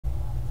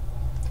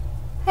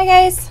Hi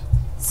guys!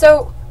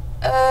 So,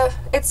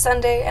 it's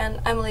Sunday and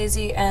I'm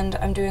lazy and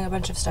I'm doing a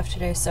bunch of stuff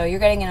today, so you're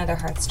getting another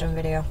Hearthstone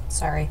video.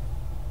 Sorry.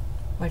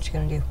 What you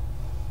gonna do?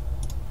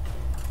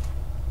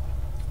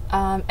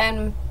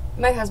 And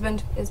my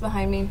husband is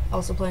behind me,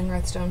 also playing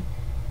Hearthstone.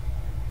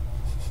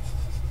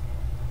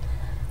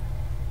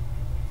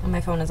 And my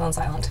phone is on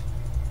silent.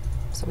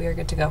 So we are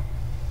good to go.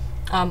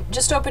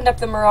 Just opened up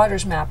the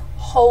Marauders map.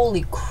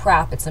 Holy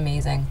crap, it's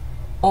amazing.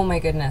 Oh my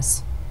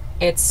goodness.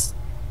 It's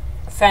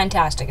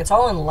fantastic. It's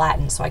all in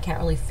Latin, so I can't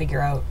really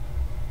figure out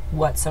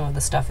what some of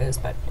the stuff is,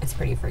 but it's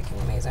pretty freaking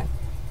amazing.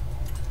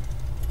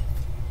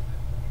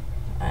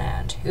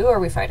 And who are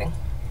we fighting?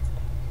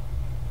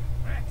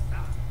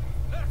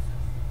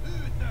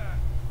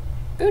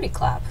 Booty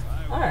clap.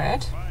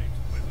 Alright.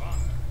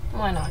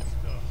 Why not?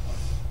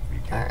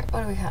 Alright,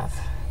 what do we have?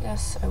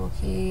 Yes, I will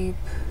keep...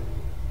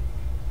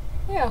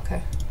 Yeah,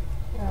 okay.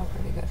 You're all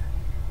pretty good.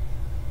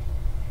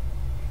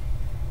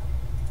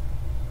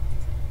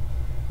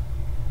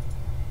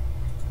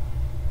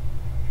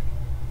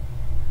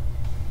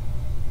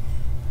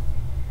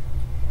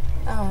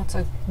 Oh, that's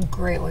a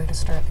great way to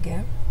start the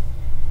game.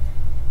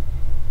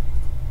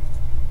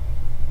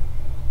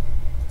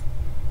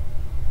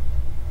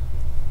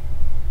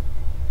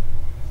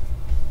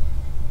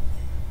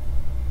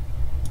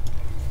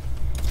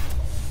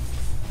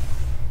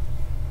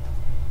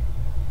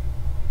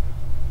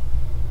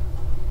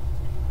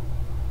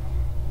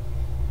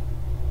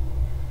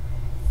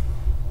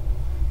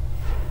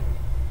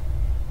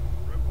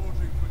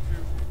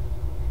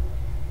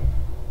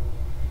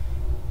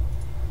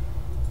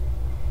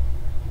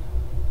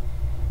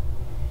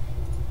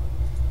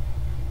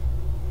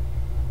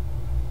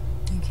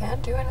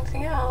 Can't do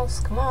anything else.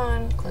 Come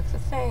on, click the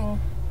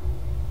thing.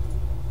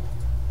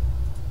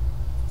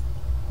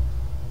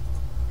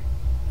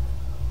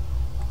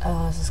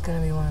 Oh, this is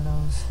gonna be one of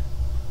those.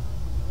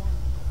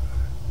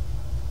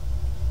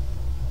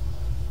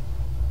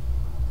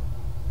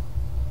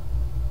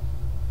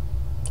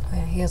 Oh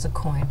yeah, he has a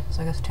coin,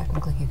 so I guess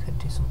technically he could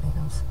do something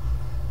else.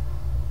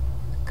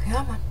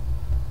 Come on.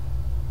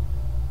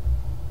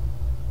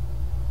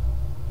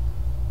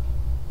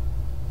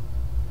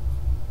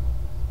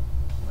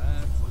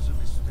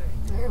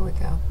 There we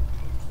go.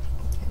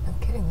 Okay, no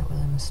kidding, that was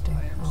a mistake.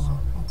 Oh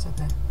well, that's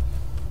okay.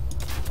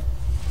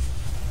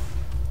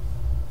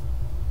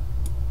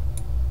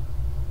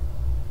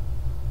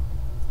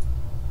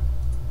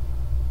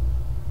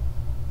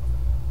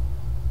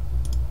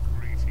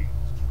 Greetings,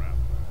 traveler.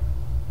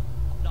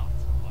 Not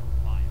on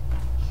my watch.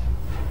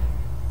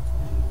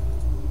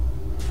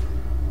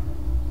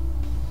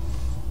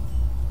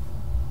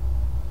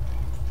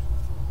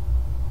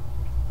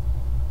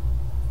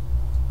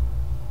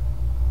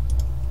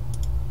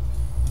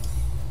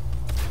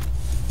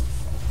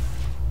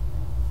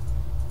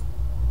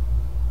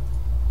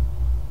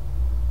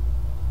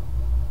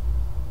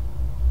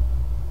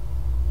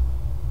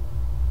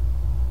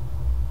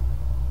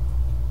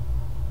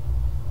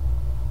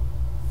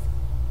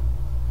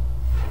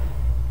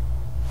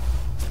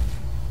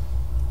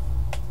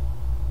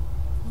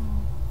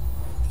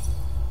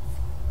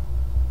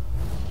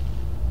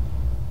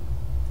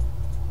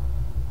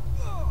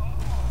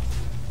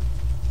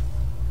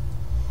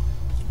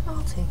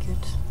 I'll take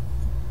it.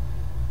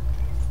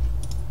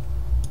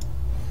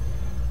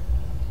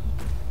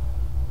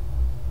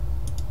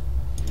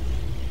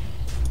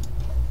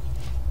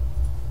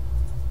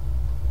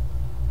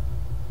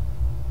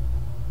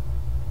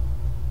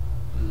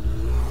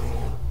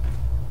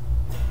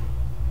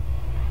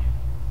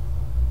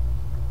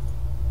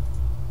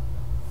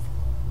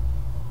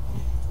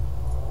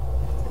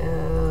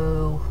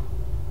 Ooh,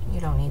 you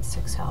don't need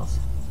 6 health.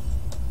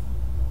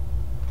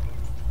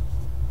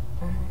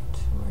 Alright,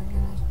 we're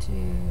gonna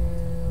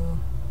do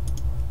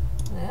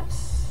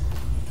this.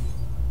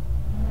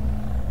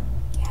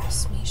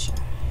 Yes, Misha.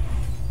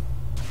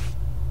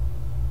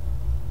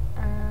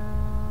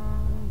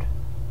 And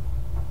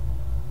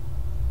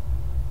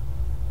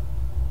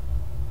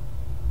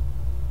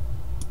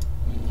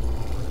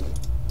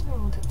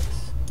we'll do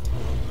this.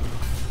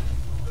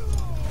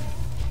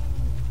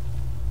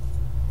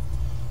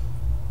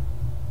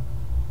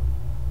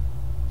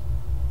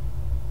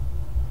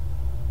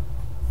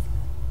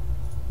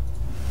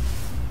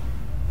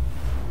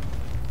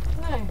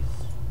 Nice.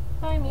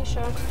 Bye,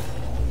 Misha.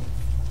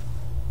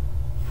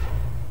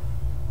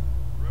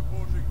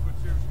 Reporting for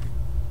duty.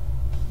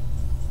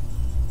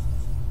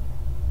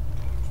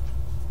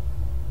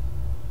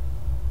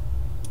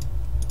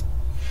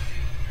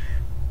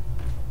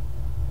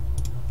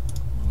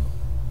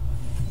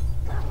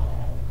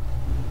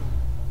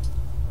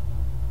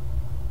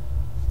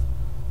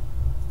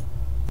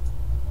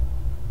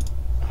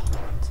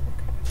 It's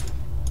okay.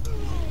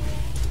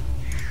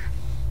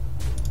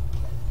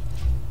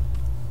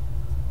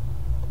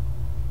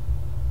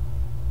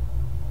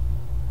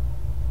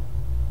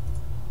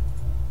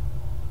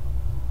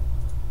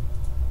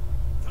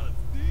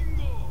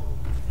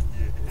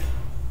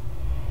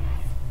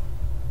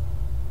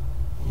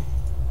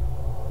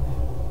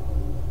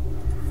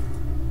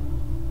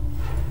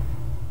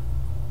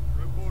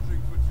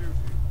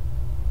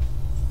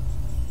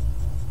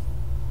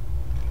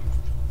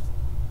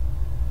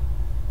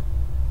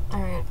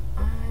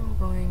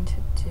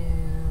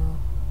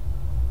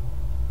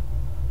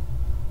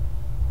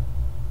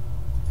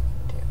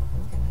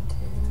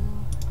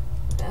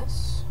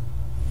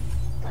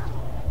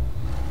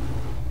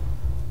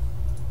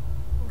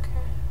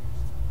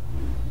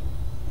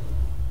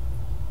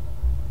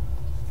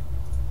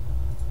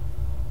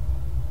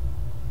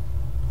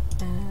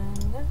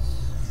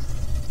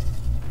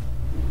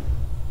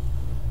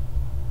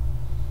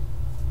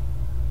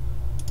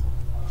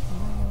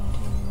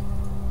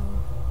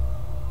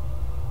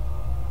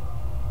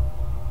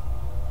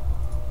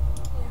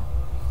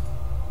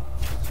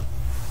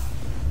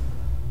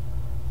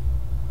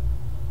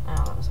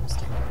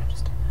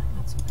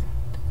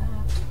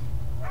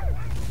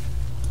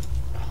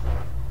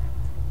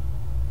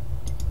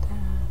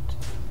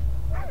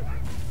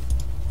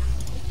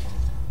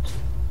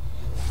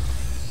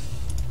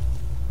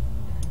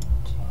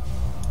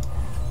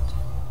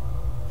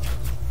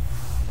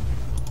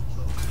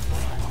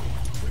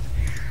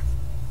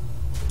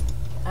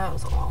 That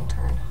was a long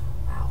turn.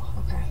 Wow,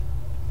 okay.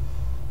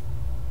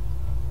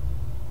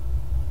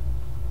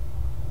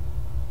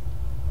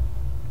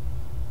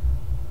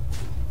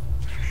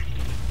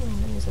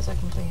 Maybe it says I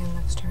can play him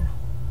next turn.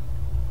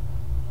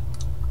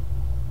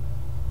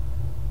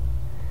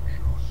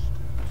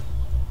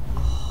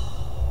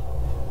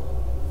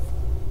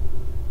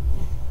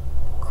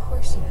 Of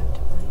course you have to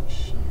play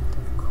shit.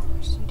 Of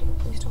course you do.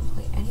 Please don't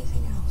play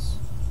anything else.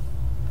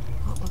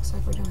 Oh, it looks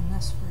like we're doing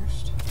this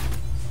first.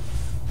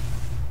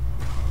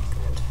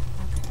 Good.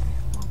 Okay.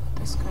 We'll put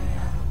this guy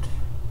out.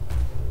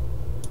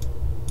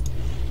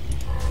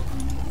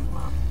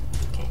 Well,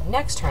 okay,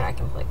 next turn I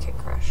can play Kid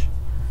Crush.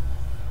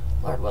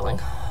 Lord willing.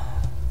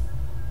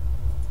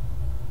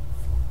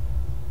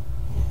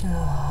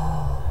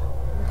 Oh,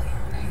 lay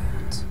on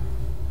hands.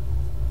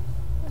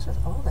 This is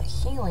all the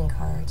healing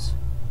cards.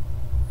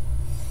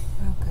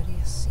 Oh goody,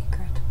 a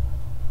secret.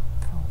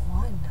 For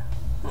one.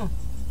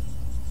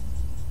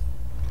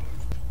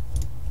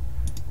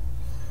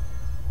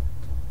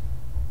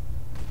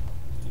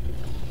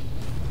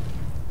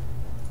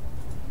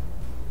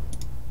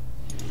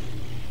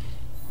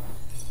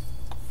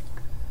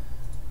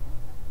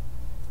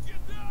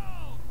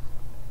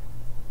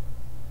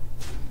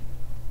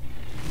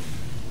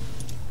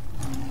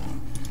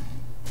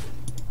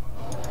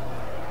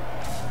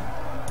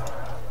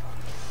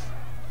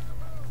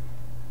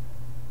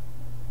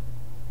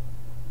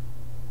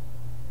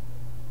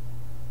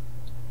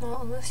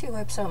 Well, unless he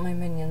wipes out my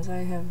minions,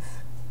 I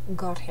have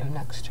got him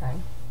next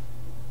turn.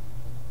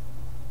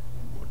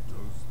 What does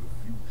the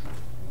future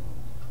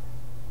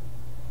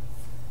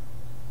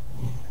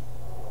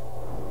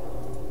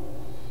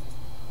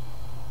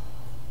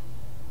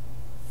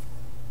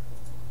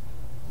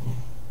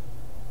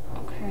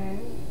hold? Okay.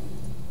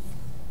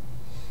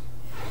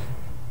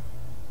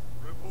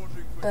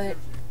 Reporting for But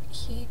duty.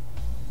 he...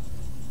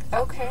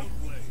 Okay.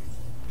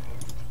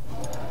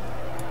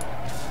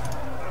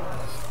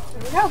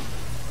 There we go.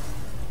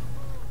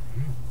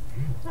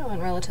 That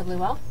went relatively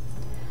well.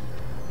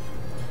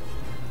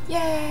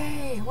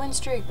 Yay! Win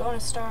streak,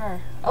 bonus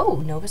star.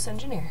 Oh, Novice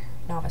Engineer.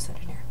 Novice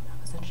Engineer.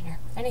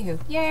 Anywho,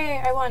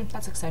 yay! I won.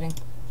 That's exciting.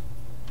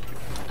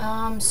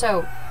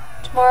 So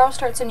tomorrow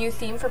starts a new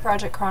theme for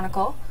Project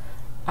Chronicle.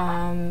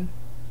 So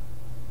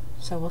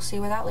we'll see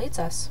where that leads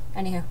us.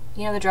 Anywho,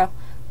 you know the drill.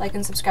 Like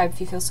and subscribe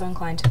if you feel so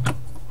inclined.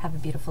 Have a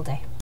beautiful day.